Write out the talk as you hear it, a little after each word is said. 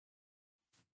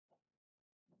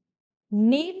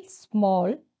Neil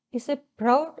Small is a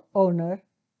proud owner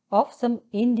of some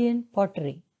Indian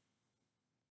pottery.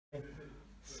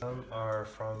 Some are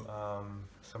from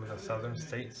some of the southern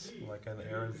states, like in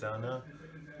Arizona,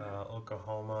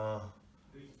 Oklahoma.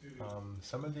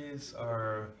 Some of these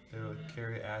they'll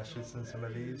carry ashes in some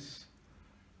of these.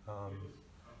 Um,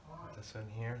 this one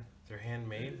here, they're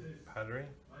handmade pottery.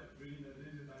 Right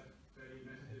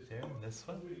there, this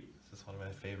one. This is one of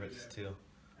my favorites too.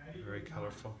 Very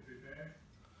colorful.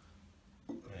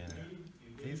 And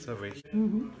these over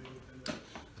here.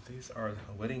 These are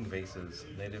wedding vases,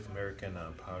 Native American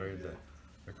pottery.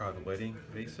 They're called wedding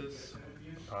vases,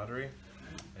 pottery.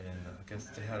 And I guess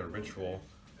they had a ritual.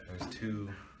 There's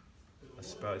a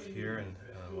spout here and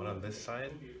one on this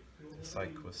side, just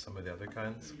like with some of the other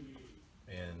kinds.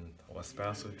 And a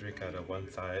spouse would drink out of one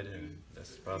side and the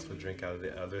spouse would drink out of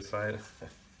the other side.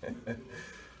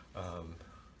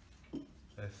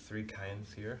 There's three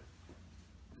kinds here.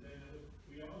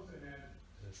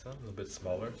 This one, a little bit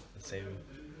smaller, the same.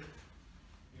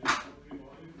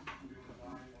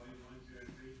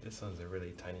 This one's a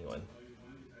really tiny one.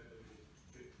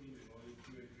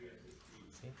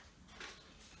 See?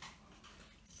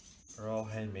 They're all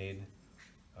handmade.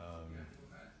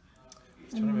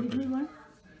 And the little one?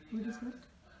 What is that?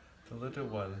 The little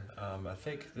one, I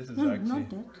think this is No, actually... not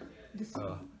that. This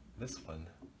one. This one.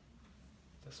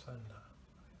 This one,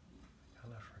 I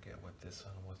kind of forget what this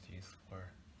one was used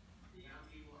for.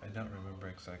 I don't remember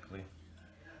exactly.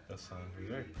 This one is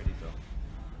very pretty though.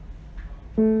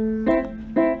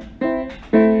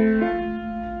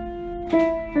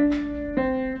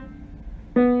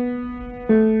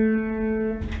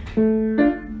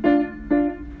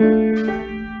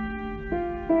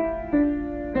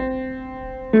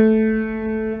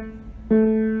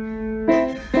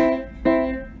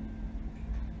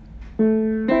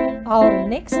 Our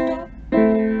next stop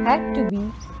had to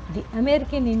be the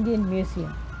American Indian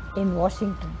Museum in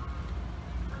Washington.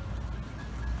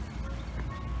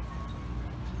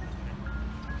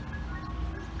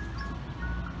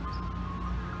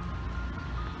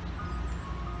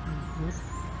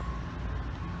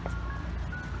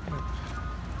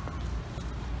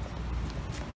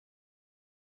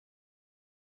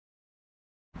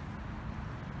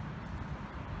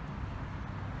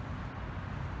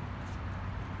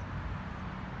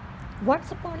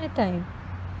 Once upon a time,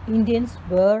 Indians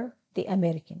were the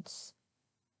Americans.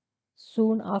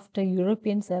 Soon after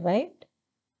Europeans arrived,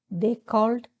 they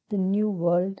called the New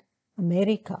World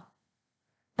America,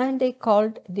 and they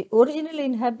called the original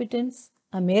inhabitants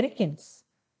Americans,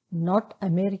 not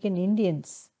American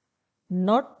Indians,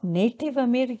 not Native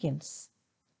Americans,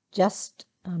 just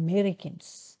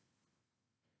Americans.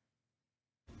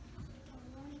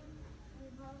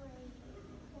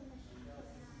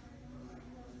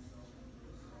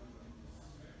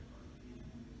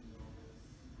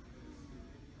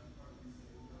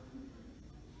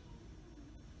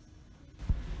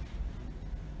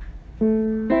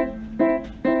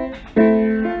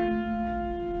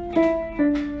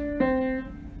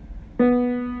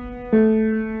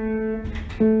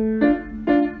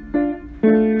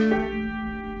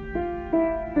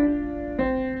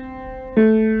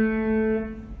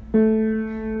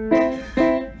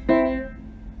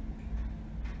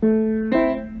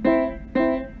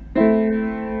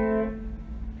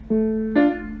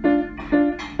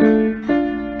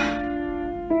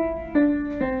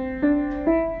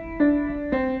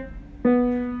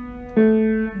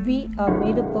 We are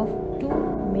made up of two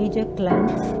major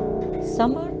clans,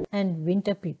 summer and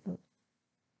winter people.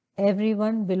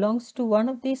 Everyone belongs to one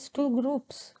of these two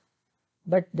groups,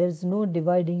 but there's no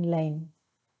dividing line,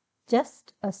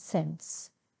 just a sense.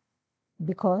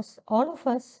 Because all of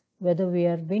us, whether we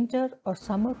are winter or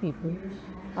summer people,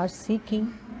 are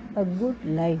seeking a good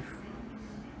life.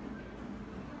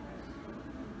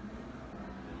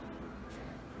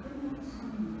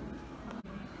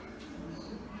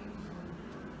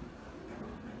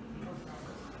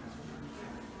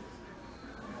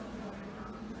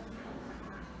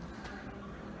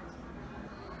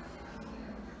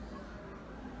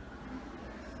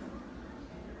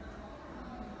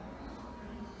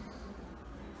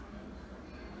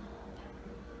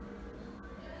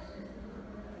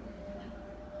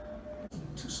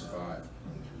 To survive.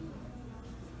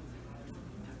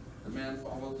 The man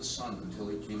followed the sun until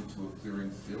he came to a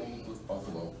clearing filled with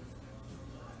buffalo.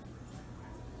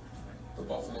 The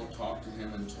buffalo talked to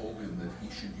him and told him that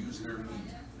he should use their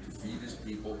meat to feed his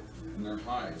people and their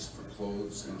hides for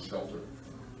clothes and shelter.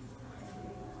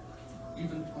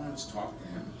 Even plants talked to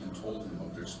him and told him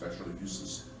of their special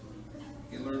uses.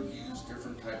 He learned to use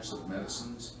different types of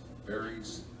medicines,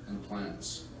 berries, and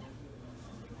plants.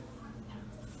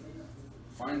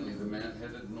 Finally, the man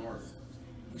headed north.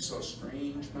 He saw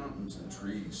strange mountains and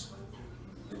trees.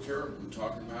 The caribou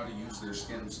taught him how to use their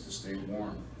skins to stay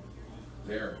warm.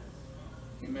 There,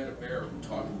 he met a bear who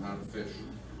taught him how to fish.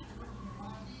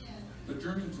 The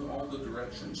journey to all the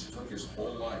directions took his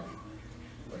whole life,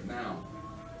 but now,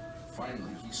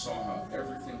 finally, he saw how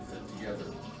everything fit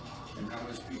together and how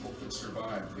his people could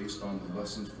survive based on the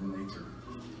lessons from nature.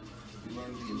 He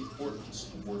learned the importance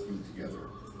of working together.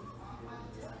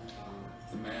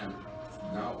 The man,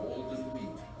 now old and weak,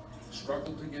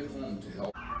 struggled to get home to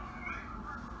help.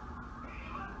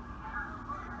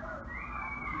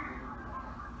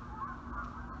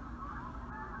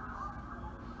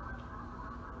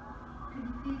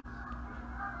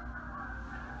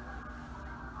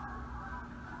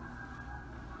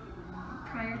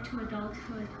 Prior to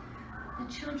adulthood, the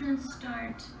children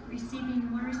start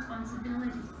receiving more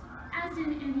responsibilities. As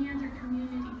in any other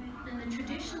community, in the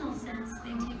traditional sense,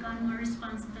 they take on more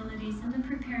responsibilities in the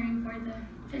preparing for the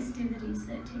festivities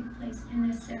that take place in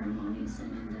the ceremonies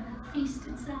and in the feast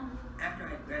itself. After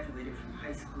I graduated from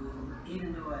high school,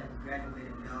 even though I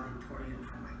graduated valedictorian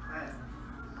from my class,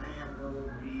 I had no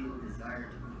real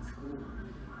desire to go to school.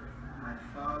 My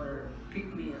father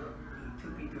picked me up. He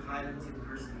took me to Highlands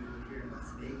University here in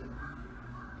Las Vegas,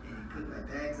 and he put my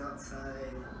bags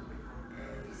outside,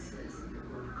 and he says, "You're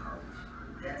going to college."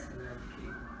 That's when I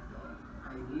became an adult.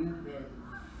 I knew that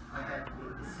I had to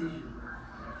make decisions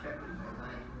that affected my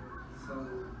life, so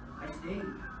I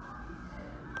stayed.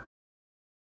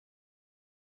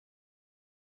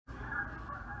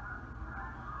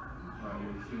 I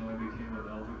feel I became an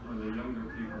elder when the younger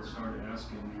people started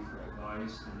asking me for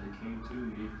advice, and they came to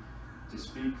me to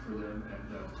speak for them at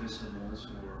baptismals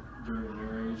or during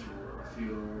marriage or a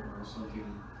funeral or something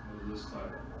of this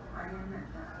type. I am at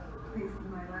that place in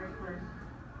my life where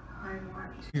I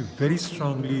want to very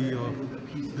strongly of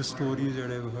the stories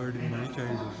that I've heard in my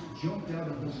childhood,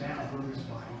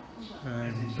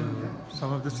 and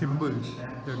some of the symbols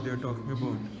that they're talking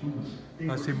about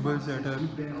are symbols that are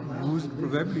used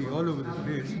probably all over the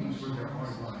place.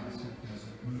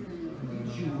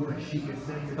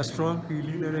 A strong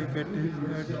feeling that I get is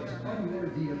that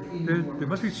there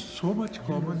must be so much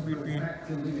common between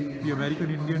the American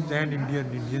Indians and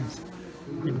Indian Indians.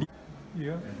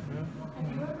 Yeah.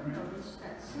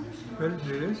 Well,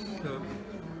 there is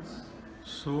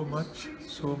so much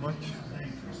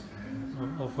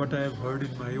of what I have heard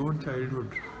in my own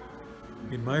childhood,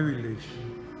 in my village,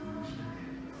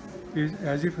 is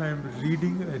as if I am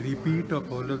reading a repeat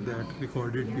of all of that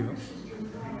recorded here.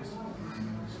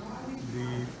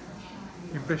 The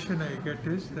impression I get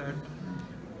is that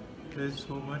there is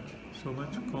so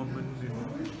much common in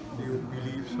the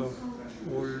beliefs of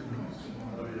old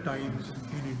times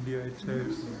in India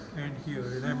itself and here,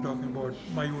 and I'm talking about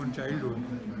my own childhood,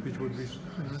 which would be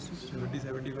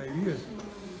 70-75 years.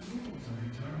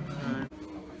 And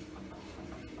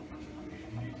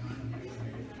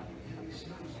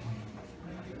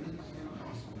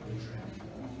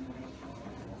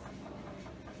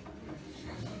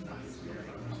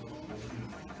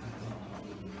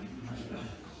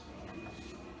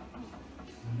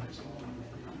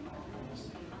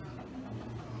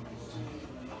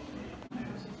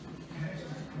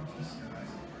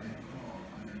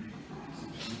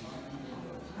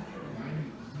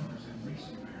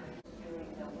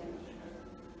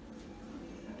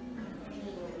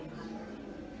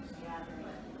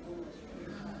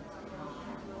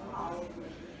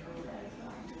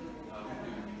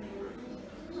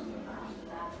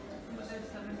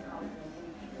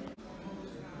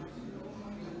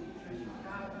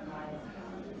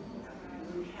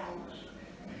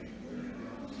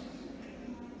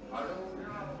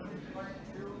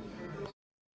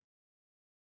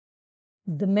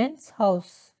The men's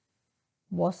house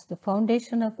was the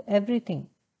foundation of everything.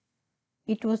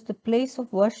 It was the place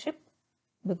of worship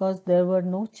because there were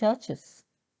no churches.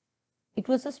 It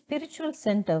was a spiritual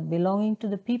center belonging to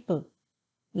the people,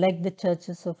 like the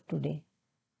churches of today.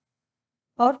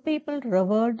 Our people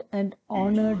revered and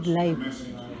honored life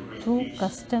through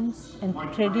customs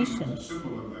and traditions,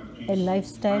 a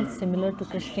lifestyle similar to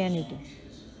Christianity.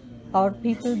 Our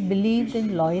people believed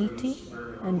in loyalty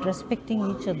and respecting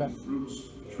each other.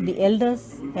 The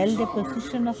elders held a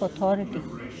position of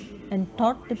authority and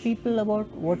taught the people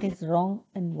about what is wrong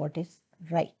and what is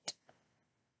right.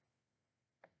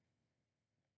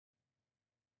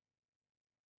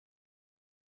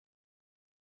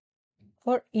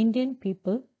 For Indian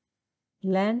people,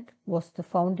 land was the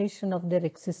foundation of their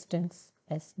existence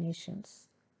as nations.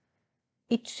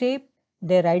 It shaped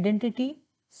their identity,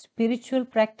 spiritual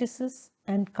practices,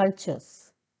 and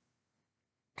cultures.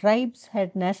 Tribes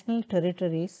had national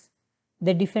territories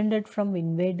they defended from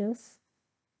invaders,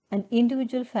 and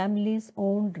individual families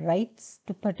owned rights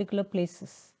to particular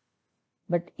places.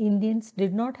 But Indians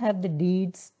did not have the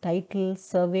deeds, titles,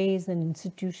 surveys, and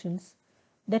institutions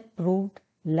that proved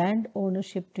land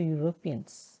ownership to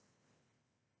Europeans.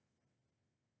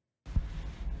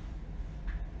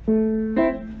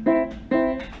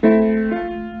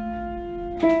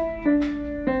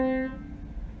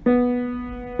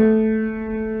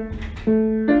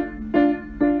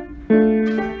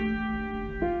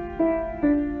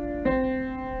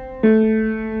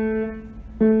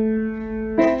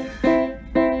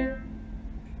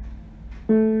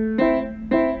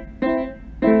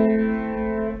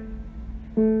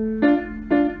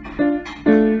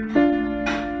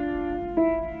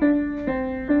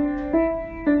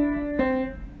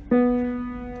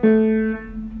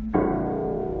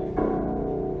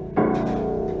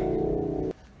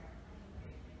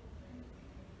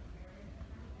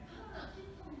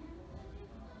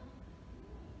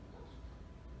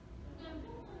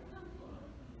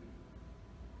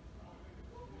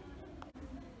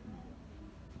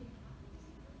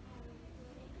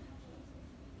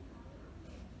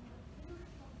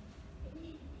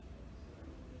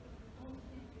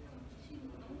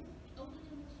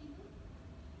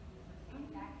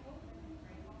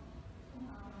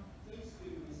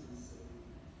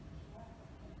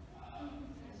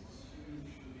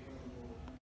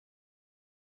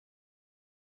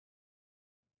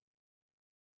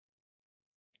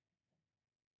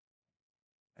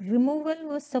 Removal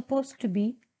was supposed to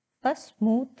be a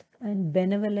smooth and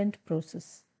benevolent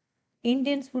process.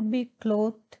 Indians would be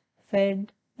clothed,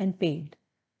 fed, and paid.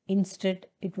 Instead,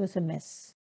 it was a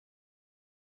mess.